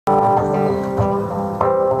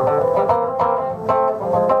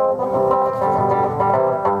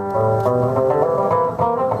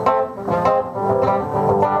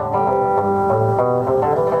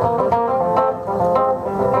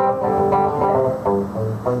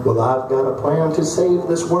Well, I've got a plan to save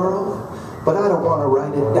this world, but I don't want to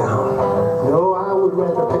write it down. No, I would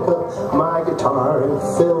rather pick up my guitar and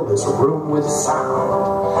fill this room with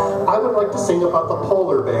sound. I would like to sing about the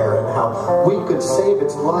polar bear and how we could save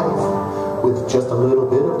its life with just a little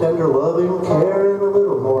bit of tender loving care and a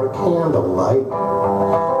little more candlelight.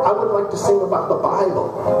 I would like to sing about the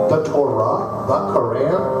Bible, the Torah, the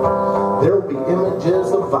Quran. There will be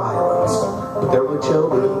images of violence, but there will be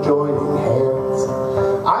children joining hands.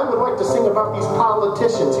 I would like to sing about these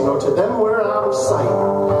politicians, to them we're out of sight.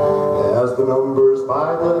 As the numbers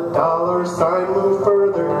by the dollar sign move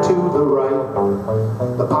further to the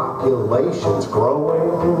right, the population's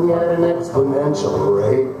growing at an exponential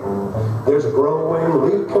rate. There's a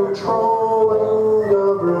growingly controlling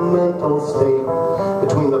governmental state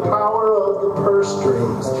between the power of the purse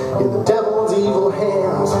strings in the devil's evil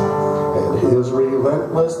hands and his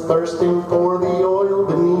relentless thirsting for the oil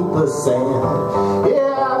beneath the sand. Yeah,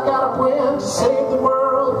 I've got a plan to save the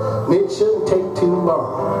world, and it shouldn't take too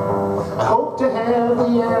long. I hope to have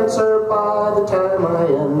the answer by the time I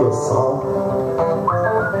end the song.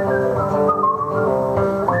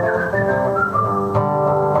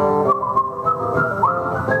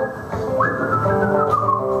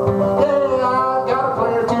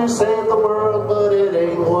 Save the world, but it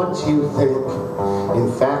ain't what you think.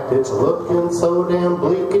 In fact, it's looking so damn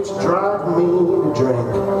bleak, it's driving me to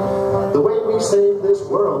drink. The way we save this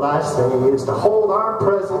world, I say, is to hold our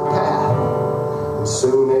present path. And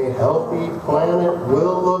soon a healthy planet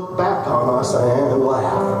will look back on us and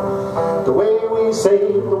laugh. The way we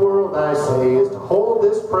save the world, I say, is to hold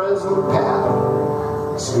this present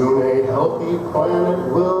path. Soon a healthy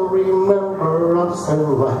planet will remember us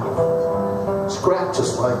and laugh. Scratch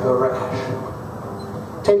us like a rash.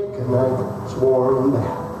 Take a nice warm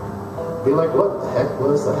bath. Be like, what the heck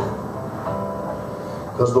was that?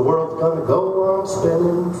 Because the world's gonna go on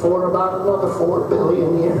spinning for about another 4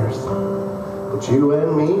 billion years. But you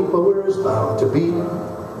and me, well, we're as bound to be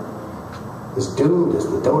as doomed as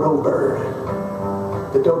the dodo bird.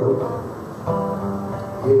 The dodo.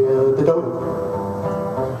 Yeah, the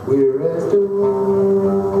dodo. We're as doomed